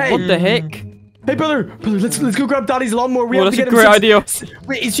 Oh my god, hey. What the heck? Hey, brother, let's go grab Daddy's lawnmower. We have to get him. That's a great idea.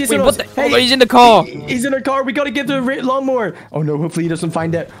 Wait, he's chasing us. What the? Hey, oh, he's in the car. He's in our car. We gotta get the lawnmower. Oh no, hopefully he doesn't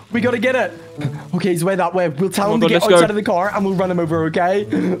find it. We gotta get it. Okay, he's way that way. We'll tell him to get outside of the car and we'll run him over, okay?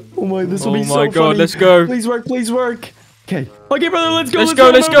 Oh my, this will be so funny. Oh my god, let's go. Please work. Okay, brother, let's go.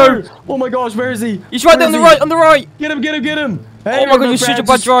 Let's go. Oh my gosh, where is he? He's right there on the right, Get him. Hey, oh my god, you're such a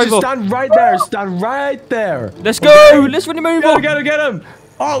bad driver. Just stand right there. Let's go. Let's run him over. Get him.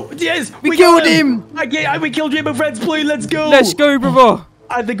 Oh, yes! We killed him! We killed Rainbow Friends, please, let's go! Let's go, brother!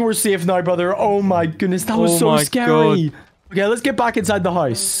 I think we're safe now, brother. Oh my goodness, that was so scary. God. Okay, let's get back inside the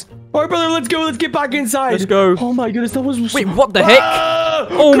house. Alright, brother, let's go. Let's get back inside. Let's go. Oh my goodness, that was... Wait, what the heck?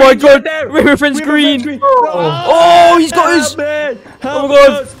 Oh my god! Rainbow Friends Green! Oh, he's got his... Oh my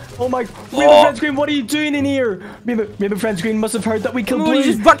god! Oh my... Rainbow Friends Green, what are you doing in here? Rainbow Friends Green must have heard that we killed Blue.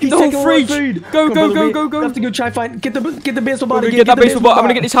 He's just wrecking the whole fridge. Go. We have to go try and find... Get the baseball bat again. Get that baseball bat. I'm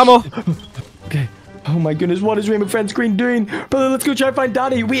gonna get this hammer. Okay. Oh my goodness, what is Rainbow Friends Green doing? Brother, let's go try and find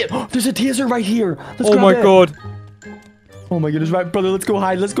Daddy. Wait, there's a taser right here. Oh my god. Oh my goodness, right, brother, let's go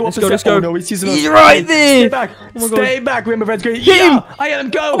hide. Let's go. Oh no, he's right there. Stay back. Stay back, Rainbow Friends Green. Hit him. I hit him.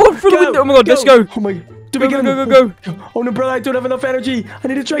 Go. Oh my god, let's go. Oh my... Do we get him? Go. Oh no, brother, I don't have enough energy. I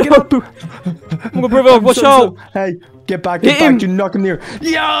need to try and get up. Oh my brother, watch out. Hey, get back. Do not come near.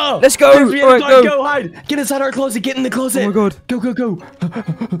 Yeah. Let's go. Alright, go hide. Get inside our closet. Get in the closet. Oh my god. Go.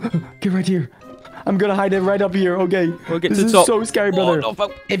 Get right here. I'm gonna hide it right up here, okay? We'll get this to the is top. So scary, brother. Oh,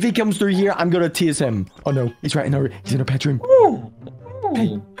 no. If he comes through here, I'm gonna tease him. Oh no, he's right in our bedroom.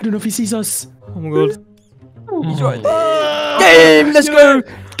 Hey, I don't know if he sees us. Oh my god. He's right there. Get him! Let's go!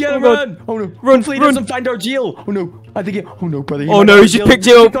 Get him, run! Oh no. Hopefully he doesn't find our jail. Oh no. I think oh no, brother. Oh no, he's just picked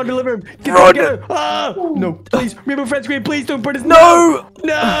you up. Can't deliver him. Get him. Ah! No, please. Rainbow Friends Green, please don't put us. No!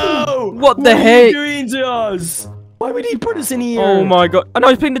 What the heck? What are you doing to us? Why would he put us in here? Oh my god. I know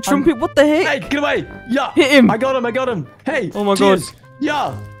he's playing the trumpet. What the heck? Hey, get away. Yeah. Hit him. I got him. Hey. Oh my god.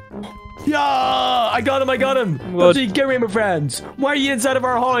 Yeah. I got him. Oh get Rainbow Friends. Why are you inside of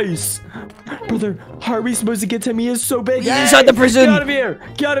our house? Brother, how are we supposed to get him? He is so big. He's inside the prison. Get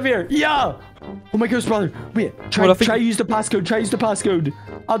out of here. Yeah. Oh my gosh, brother. Wait, try use the passcode.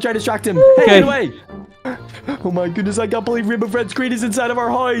 I'll try to distract him. Hey, get away. Oh my goodness, I can't believe Rainbow Friends Green is inside of our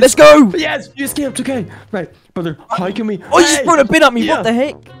house. Let's go. Yes, you escaped. Okay. Right, brother, how can we... Oh, you just threw a bin at me. Yeah. What the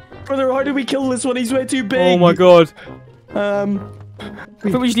heck? Brother, how do we kill this one? He's way too big. Oh my god. I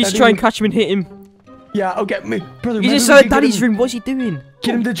think we just need to try and catch him and hit him. Yeah, okay, brother. He's inside Daddy's room. What's he doing?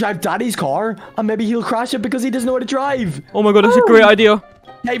 Get him to drive Daddy's car, and maybe he'll crash it because he doesn't know how to drive. Oh my god, that's a great idea.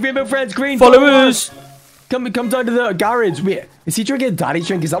 Hey, Rainbow Friends Green, follow us. Come down to the garage. Wait, is he drinking Daddy's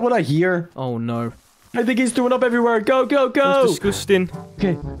drink? Is that what I hear? Oh no. I think he's throwing up everywhere. Go. That's disgusting.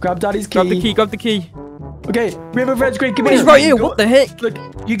 Okay, grab Daddy's key. Grab the key. Okay, Rainbow Friends Green, come here. He's right here. What the heck? Look,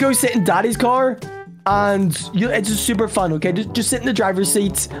 you go sit in Daddy's car. And it's just super fun, okay? Just sit in the driver's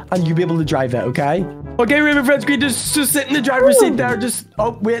seat and you'll be able to drive it, okay? Okay, Rainbow Friends Green, just sit in the driver's seat there.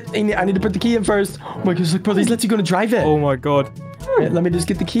 Oh, wait, I need to put the key in first. Oh my gosh, look, brother, he's literally going to drive it. Oh my god. Wait, let me just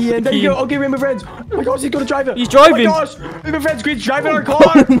get the key in. There you go. Okay, Rainbow Friends. Oh my gosh, he's going to drive it. He's driving. Oh my gosh, Rainbow Friends Green's driving our car.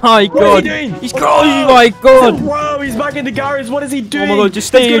 Oh my god. What is he doing? Oh my god. Whoa, he's back in the garage. What is he doing? Oh my god, just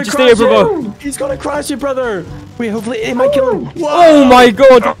stay here, brother. He's going to crash it, brother. Wait, hopefully it might kill him. Whoa. Oh my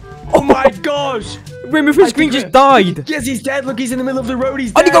god. Oh my gosh. Rainbow Friends Green just died. Yes, he's dead. Look, he's in the middle of the road.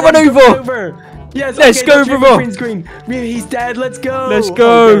 He's dead. And he got run over. Yes, Let's go, brother. Green screen. He's dead. Let's go. Let's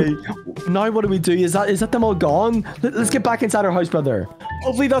go. Okay. Now what do we do? Is that them all gone? Let's get back inside our house, brother.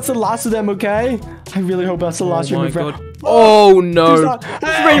 Hopefully that's the last of them, okay? I really hope that's the last. Oh my god. Oh no.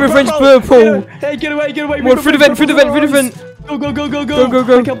 Rainbow Friends purple. Hey, get away. Come on, through the vent. Go.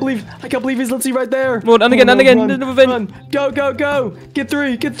 Go. I can't believe he's literally right there. Come on, and again. Another vent. Go. Get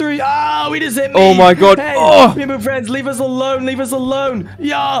through. Ah, he just hit me. Oh my god. Hey, Oh. Rainbow Friends, leave us alone.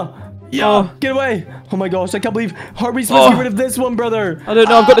 Yeah. Oh. Get away. Oh my gosh, I can't believe. How are we supposed to get rid of this one, brother? I don't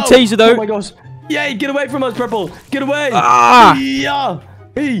know. I've got the taser though. Oh my gosh. Yay, get away from us, Purple. Get away. Ah. Yeah.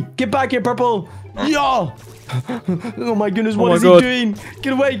 Hey, get back here, Purple. Yeah. Oh my goodness, what is he doing?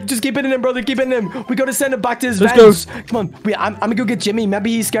 Get away. Just keep hitting him, brother. Keep hitting him. We gotta send him back to his Let's vents. go. Come on. Wait, I'm gonna go get Jimmy.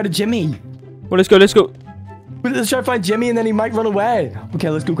 Maybe he's scared of Jimmy. Well, let's go. Wait, let's try to find Jimmy and then he might run away. Okay,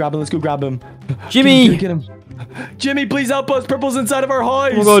 let's go grab him. Jimmy. Get him. Jimmy, please help us. Purple's inside of our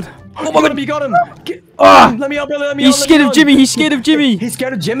house. Oh my god. Oh my god, you got him. Let me out, brother. Let me He's out. scared of Jimmy. He's scared of Jimmy. He's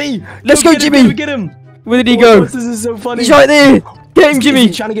scared of Jimmy. Let's go, Jimmy. Get him. Where did he go? This is so funny. He's right there. Get him, Jimmy.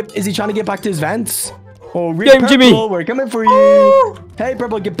 Is he trying to get back to his vents? Oh, get him, Jimmy. We're coming for you. Hey,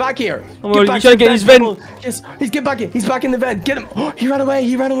 Purple, get back here. He's trying to get his vent. Yes, get back here. He's back in the vent. Get him. Oh, he ran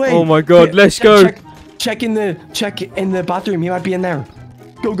away. Oh my god, let's go. Check in the bathroom. He might be in there.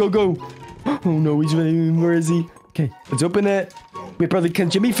 Go. Oh no, he's running. Where is he? Okay, let's open it. Wait, brother, can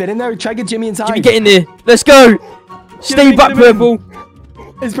Jimmy fit in there? Try to get Jimmy inside. Jimmy, get in there. Let's go. Stay back, Purple.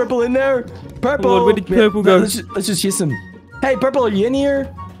 Is Purple in there? Purple. Oh god, where did Purple go? Let's just kiss him. Hey, Purple, are you in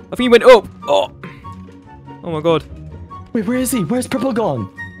here? I think he went up. Oh my god. Wait, where is he? Where's Purple gone?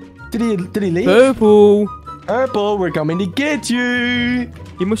 Did he leave? Purple, we're coming to get you.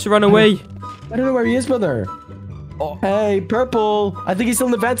 He must have run away. I don't know where he is, brother. Oh. Hey, Purple. I think he's still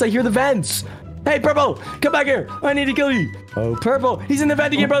in the vents. I hear the vents. Hey, Purple, come back here. I need to kill you. Oh, Purple. He's in the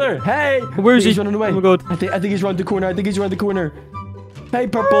vent again, brother. Hey. Where is he? He's running away. Oh my god. I think he's around the corner. Hey,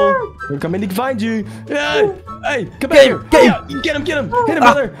 Purple. We're coming to find you. Hey, come back here. Get him. Hit him,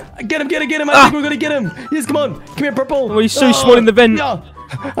 brother. Get him. I think we're going to get him. Yes, come on. Come here, Purple. Oh, he's so small in the vent. Yeah.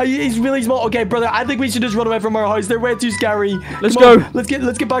 He's really small. Okay, brother. I think we should just run away from our house. They're way too scary. Let's go. Let's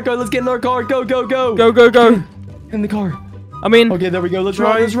get back out. Let's get in our car. Go. Go. In the car. I'm in. Okay, there we go. Let's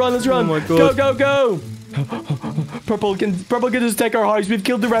run. Oh my god. Go. Purple can just take our house. We've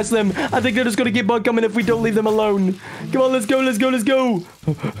killed the rest of them. I think they're just gonna keep on coming if we don't leave them alone. Come on, let's go.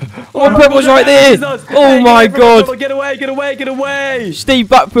 Oh, Purple's right there. Oh my god. Purple, get away. Stay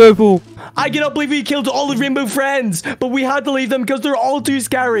back, Purple. I cannot believe we killed all the Rainbow Friends, but we had to leave them because they're all too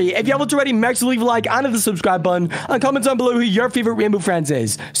scary. If you haven't already, make sure to leave a like and hit the subscribe button and comment down below who your favorite Rainbow Friends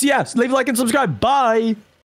is. So yes, leave a like and subscribe. Bye.